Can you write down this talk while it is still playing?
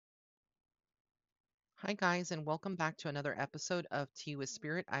Hi, guys, and welcome back to another episode of Tea with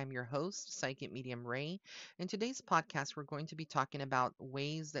Spirit. I'm your host, Psychic Medium Ray. In today's podcast, we're going to be talking about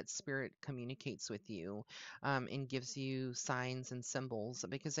ways that Spirit communicates with you and gives you signs and symbols.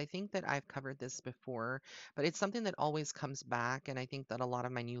 Because I think that I've covered this before, but it's something that always comes back. And I think that a lot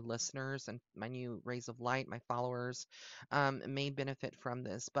of my new listeners and my new Rays of Light, my followers, may benefit from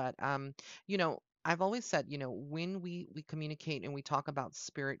this. I've always said, when we communicate and we talk about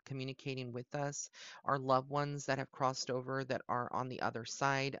spirit communicating with us, our loved ones that have crossed over that are on the other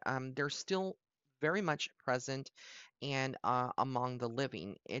side, they're still very much present and among the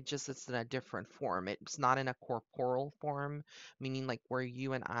living. It just it's in a different form. It's not in a corporal form, meaning like where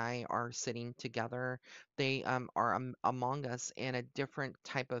you and I are sitting together. They are among us in a different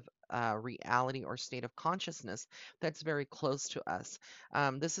type of reality or state of consciousness that's very close to us.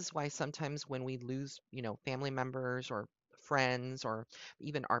 This is why sometimes when we lose, family members or friends or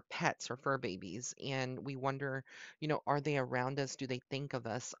even our pets or fur babies, and we wonder, are they around us? Do they think of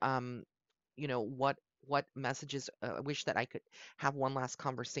us? What messages I wish that I could have one last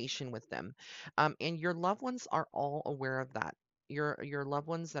conversation with them. And your loved ones are all aware of that. Your loved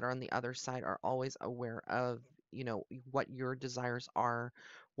ones that are on the other side are always aware of, what your desires are,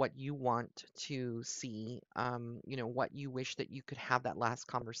 what you want to see, what you wish that you could have that last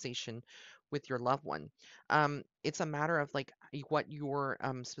conversation with your loved one. It's a matter of like what your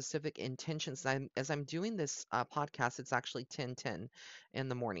specific intentions. As I'm doing this podcast, it's actually 10:10 in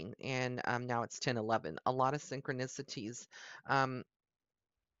the morning, and now it's 10:11. A lot of synchronicities. Um,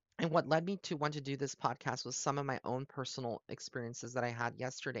 and what led me to want to do this podcast was some of my own personal experiences that I had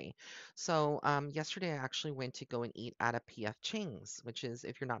yesterday. Yesterday I actually went to go and eat at a PF Chang's, which is,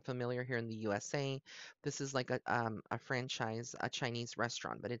 if you're not familiar here in the USA, this is like a franchise, a Chinese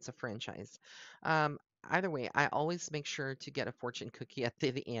restaurant, but it's a franchise. Um, Either way, I always make sure to get a fortune cookie at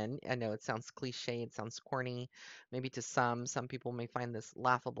the end. I know it sounds cliche, it sounds corny, maybe to some. Some people may find this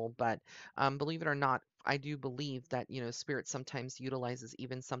laughable, but believe it or not, I do believe that, spirit sometimes utilizes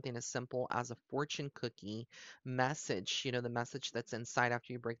even something as simple as a fortune cookie message, the message that's inside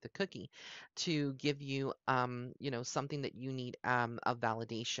after you break the cookie, to give you, something that you need, of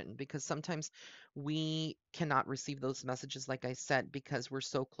validation. Because sometimes we cannot receive those messages, like I said, because we're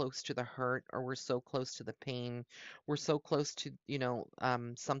so close to the hurt, or we're so close to the pain. We're so close to,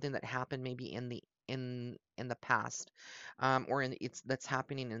 something that happened maybe in the past, or in it's that's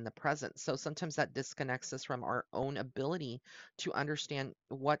happening in the present. So sometimes that disconnects us from our own ability to understand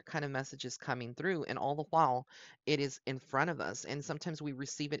what kind of message is coming through, and all the while it is in front of us. And sometimes we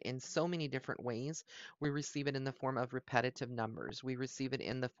receive it in so many different ways. We receive it in the form of repetitive numbers. We receive it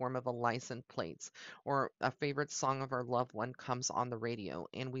in the form of a license plates, or a favorite song of our loved one comes on the radio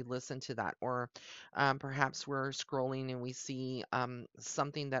and we listen to that. Or perhaps we're scrolling and we see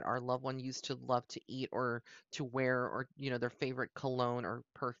something that our loved one used to love to eat or to wear, or their favorite cologne or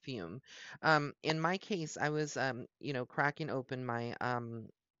perfume. In my case, I was cracking open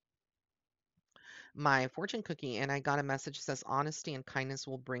my fortune cookie, and I got a message that says honesty and kindness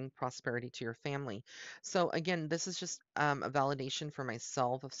will bring prosperity to your family. So again, this is just a validation for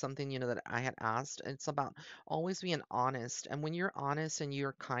myself of something, that I had asked. It's about always being honest, and when you're honest and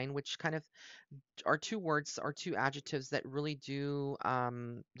you're kind, which kind of are two words or two adjectives that really do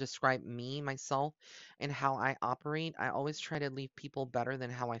describe me, myself, and how I operate. I always try to leave people better than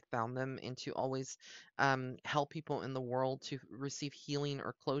how I found them, and to always help people in the world to receive healing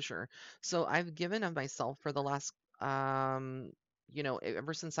or closure. So I've given of myself for the last.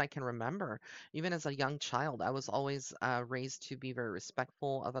 Ever since I can remember, even as a young child, I was always raised to be very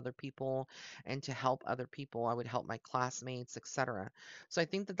respectful of other people and to help other people. I would help my classmates, etc. So I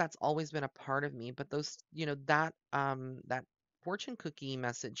think that that's always been a part of me. But that fortune cookie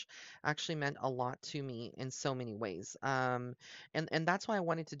message actually meant a lot to me in so many ways. And that's why I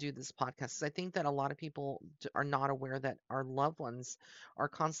wanted to do this podcast. 'Cause I think that a lot of people are not aware that our loved ones are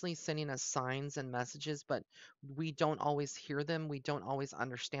constantly sending us signs and messages, but we don't always hear them. We don't always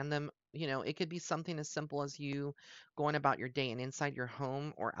understand them. It could be something as simple as you going about your day, and inside your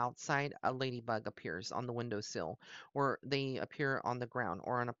home or outside, a ladybug appears on the windowsill, or they appear on the ground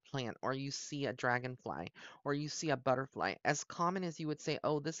or on a plant, or you see a dragonfly, or you see a butterfly. As common as you would say,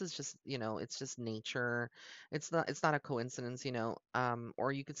 oh, this is just, it's just nature. It's not a coincidence,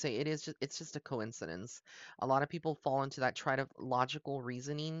 or you could say it's just a coincidence. A lot of people fall into that try to logical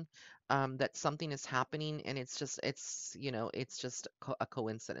reasoning, that something is happening, and it's just a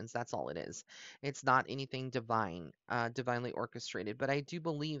coincidence. That's all it is. It's not anything divinely orchestrated. But I do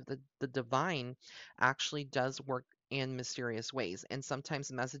believe that the divine actually does work in mysterious ways. And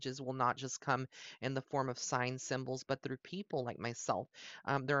sometimes messages will not just come in the form of signs, symbols, but through people like myself.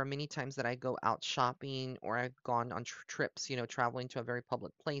 There are many times that I go out shopping or I've gone on trips, traveling to a very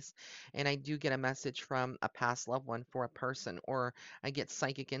public place, and I do get a message from a past loved one for a person, or I get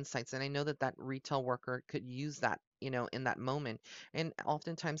psychic insights, and I know that that retail worker could use that, in that moment. And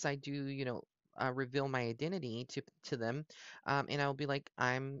oftentimes I do, reveal my identity to them, and I'll be like,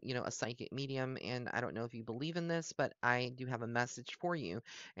 I'm, a psychic medium, and I don't know if you believe in this, but I do have a message for you,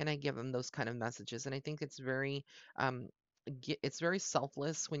 and I give them those kind of messages, and I think it's very, um, it's very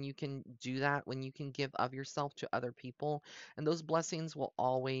selfless when you can do that, when you can give of yourself to other people, and those blessings will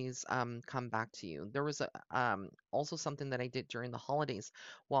always come back to you. There was also something that I did during the holidays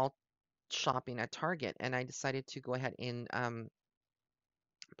while shopping at Target, and I decided to go ahead and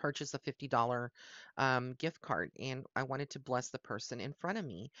purchase a $50 gift card, and I wanted to bless the person in front of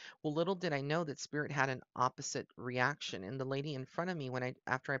me. Well, little did I know that Spirit had an opposite reaction. And the lady in front of me,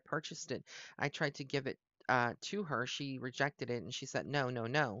 after I purchased it, I tried to give it to her. She rejected it and she said, "No, no,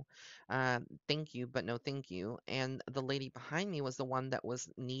 no. Thank you, but no, thank you." And the lady behind me was the one that was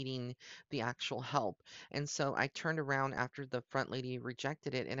needing the actual help. And so I turned around after the front lady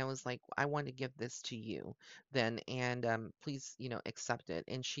rejected it, and I was like, "I want to give this to you then, and please, accept it."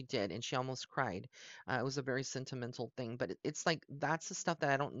 And she did, and she almost cried. It was a very sentimental thing, but it's like that's the stuff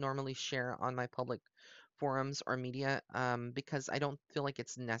that I don't normally share on my public forums or media, because I don't feel like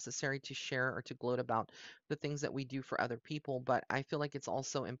it's necessary to share or to gloat about the things that we do for other people. But I feel like it's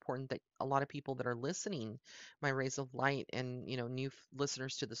also important that a lot of people that are listening, my rays of light, and new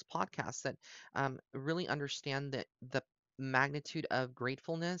listeners to this podcast, that really understand that the magnitude of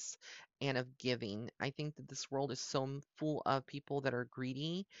gratefulness and of giving. I think that this world is so full of people that are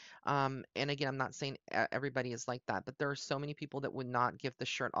greedy. And again, I'm not saying everybody is like that, but there are so many people that would not give the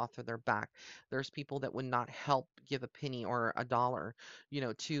shirt off of their back. There's people that would not help give a penny or a dollar,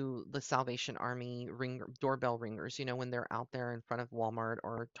 to the Salvation Army doorbell ringers, when they're out there in front of Walmart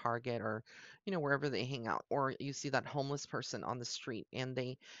or Target, or, wherever they hang out. Or you see that homeless person on the street, and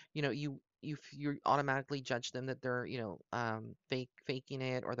they, you automatically judge them that they're, faking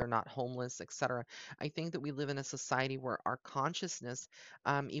it, or they're not homeless, etc. I think that we live in a society where our consciousness,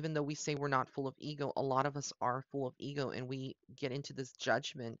 even though we say we're not full of ego, a lot of us are full of ego, and we get into this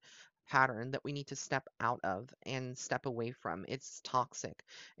judgment pattern that we need to step out of and step away from. It's toxic.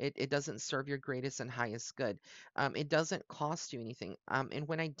 It doesn't serve your greatest and highest good. It doesn't cost you anything. And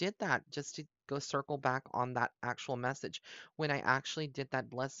when I did that, just to go circle back on that actual message, when I actually did that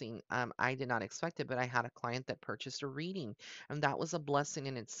blessing, I did not expect it, but I had a client that purchased a reading, and that was a blessing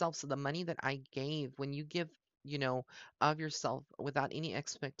in itself. So the money that I gave, when you give, of yourself without any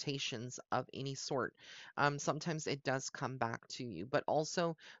expectations of any sort, sometimes it does come back to you. But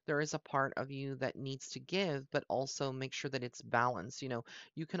also, there is a part of you that needs to give, but also make sure that it's balanced.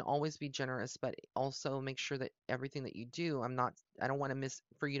 You can always be generous, but also make sure that everything that you do, I don't want to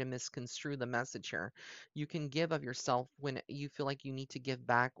for you to misconstrue the message here. You can give of yourself when you feel like you need to give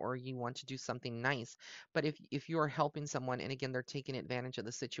back or you want to do something nice. But if you are helping someone and again they're taking advantage of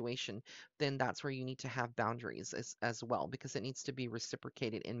the situation, then that's where you need to have boundaries as well, because it needs to be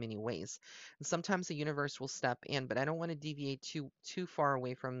reciprocated in many ways. And sometimes the universe will step in, but I don't want to deviate too far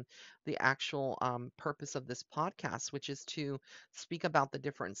away from the actual purpose of this podcast, which is to speak about the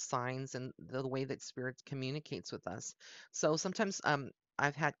different signs and the way that spirit communicates with us. So sometimes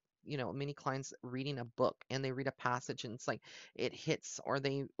I've had, many clients reading a book, and they read a passage and it's like it hits, or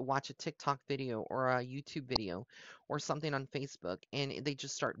they watch a TikTok video or a YouTube video or something on Facebook, and they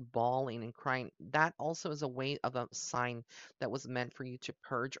just start bawling and crying. That also is a way of a sign that was meant for you to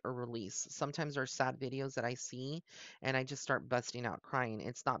purge or release. Sometimes there's sad videos that I see and I just start busting out crying.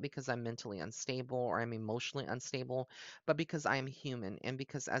 It's not because I'm mentally unstable or I'm emotionally unstable, but because I am human, and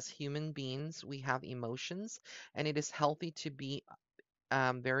because as human beings we have emotions, and it is healthy to be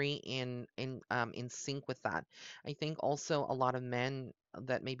very in sync with that. I think also a lot of men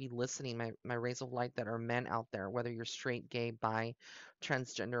that may be listening, my rays of light that are men out there, whether you're straight, gay, bi,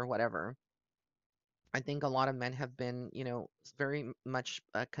 transgender, whatever. I think a lot of men have been, very much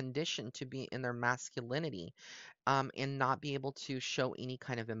conditioned to be in their masculinity, and not be able to show any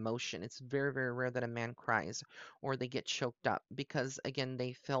kind of emotion. It's very, very rare that a man cries or they get choked up because, again,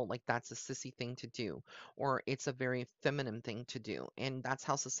 they feel like that's a sissy thing to do, or it's a very feminine thing to do. And that's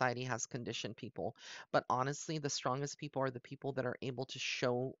how society has conditioned people. But honestly, the strongest people are the people that are able to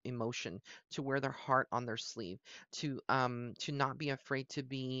show emotion, to wear their heart on their sleeve, to not be afraid to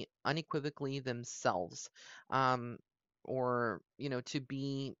be unequivocally themselves, or to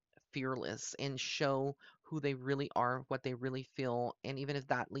be fearless and show who they really are, what they really feel, and even if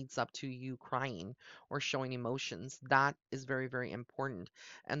that leads up to you crying or showing emotions, that is very, very important.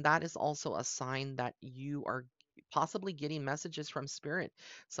 And that is also a sign that you are possibly getting messages from spirit.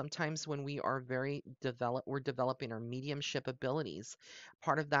 Sometimes when we are we're developing our mediumship abilities.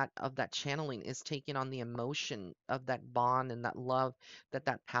 Part of that channeling is taking on the emotion of that bond and that love that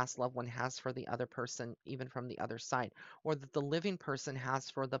that past loved one has for the other person, even from the other side, or that the living person has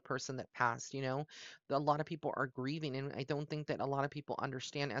for the person that passed. A lot of people are grieving, and I don't think that a lot of people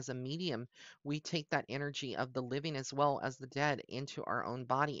understand as a medium, we take that energy of the living as well as the dead into our own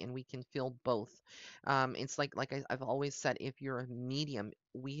body, and we can feel both. It's I've always said, if you're a medium,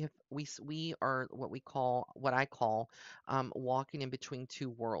 we are what I call walking in between two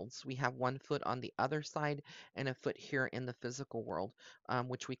worlds. We have one foot on the other side and a foot here in the physical world,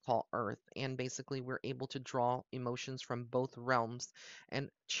 which we call Earth. And basically, we're able to draw emotions from both realms and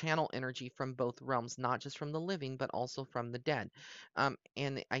channel energy from both realms, not just from the living, but also from the dead.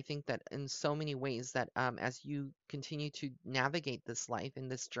 And I think that in so many ways that as you continue to navigate this life in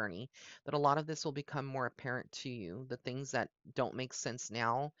this journey, that a lot of this will become more apparent to you. The things that don't make sense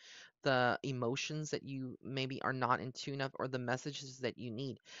now, the emotions that you maybe are not in tune of, or the messages that you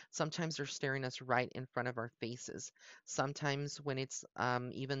need. Sometimes they're staring us right in front of our faces. Sometimes when it's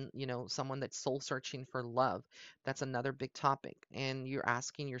even, someone that's soul searching for love, that's another big topic. And you're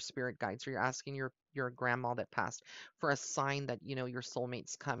asking your spirit guides, or you're asking your grandma that passed for a sign that your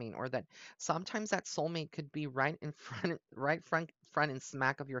soulmate's coming, or that sometimes that soulmate could be right in front, right front and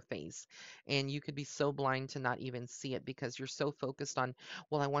smack of your face, and you could be so blind to not even see it because you're so focused on,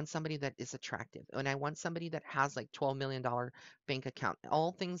 well, I want somebody that is attractive, and I want somebody that has like $12 million bank account,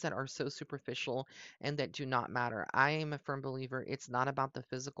 all things that are so superficial and that do not matter. I am a firm believer, it's not about the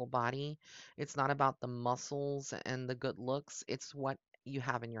physical body, it's not about the muscles and the good looks, it's what you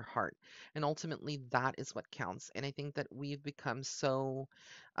have in your heart. And ultimately, that is what counts. And I think that we've become so,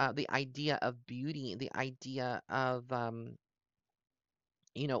 the idea of beauty, the idea of,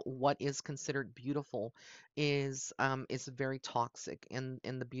 what is considered beautiful is very toxic in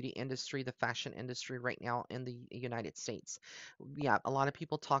the beauty industry, the fashion industry right now in the United States. Yeah, a lot of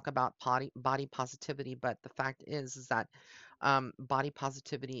people talk about body positivity, but the fact is that body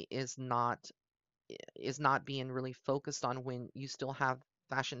positivity is not being really focused on when you still have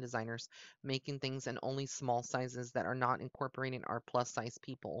fashion designers making things in only small sizes that are not incorporating our plus size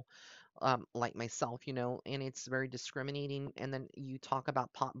people, like myself, and it's very discriminating. And then you talk about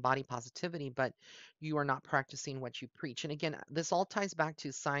body positivity, but you are not practicing what you preach. And again, this all ties back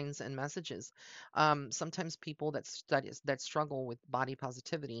to signs and messages. Sometimes people that struggle with body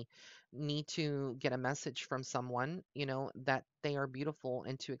positivity need to get a message from someone, that they are beautiful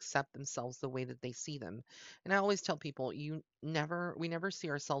and to accept themselves the way that they see them. And I always tell people, we never see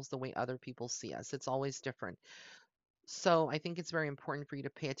ourselves the way other people see us. It's always different. So I think it's very important for you to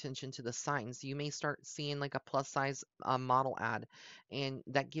pay attention to the signs. You may start seeing like a plus size model ad, and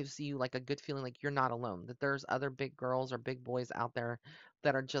that gives you like a good feeling like you're not alone, that there's other big girls or big boys out there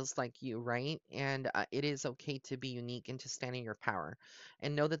that are just like you, right? And it is okay to be unique and to stand in your power.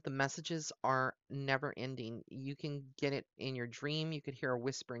 And know that the messages are never ending. You can get it in your dream, you could hear a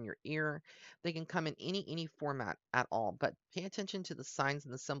whisper in your ear. They can come in any format at all, but pay attention to the signs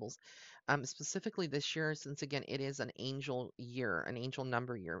and the symbols, specifically this year, since again it is an angel year, an angel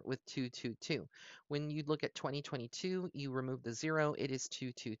number year with 222. When you look at 2022, you remove the zero, it is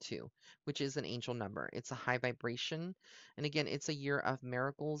 222, which is an angel number. It's a high vibration, and again, it's a year of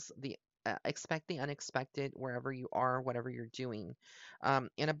miracles. The Expect the unexpected wherever you are, whatever you're doing. And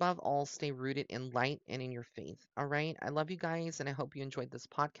above all, stay rooted in light and in your faith. All right. I love you guys, and I hope you enjoyed this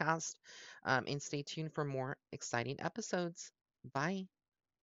podcast. And stay tuned for more exciting episodes. Bye.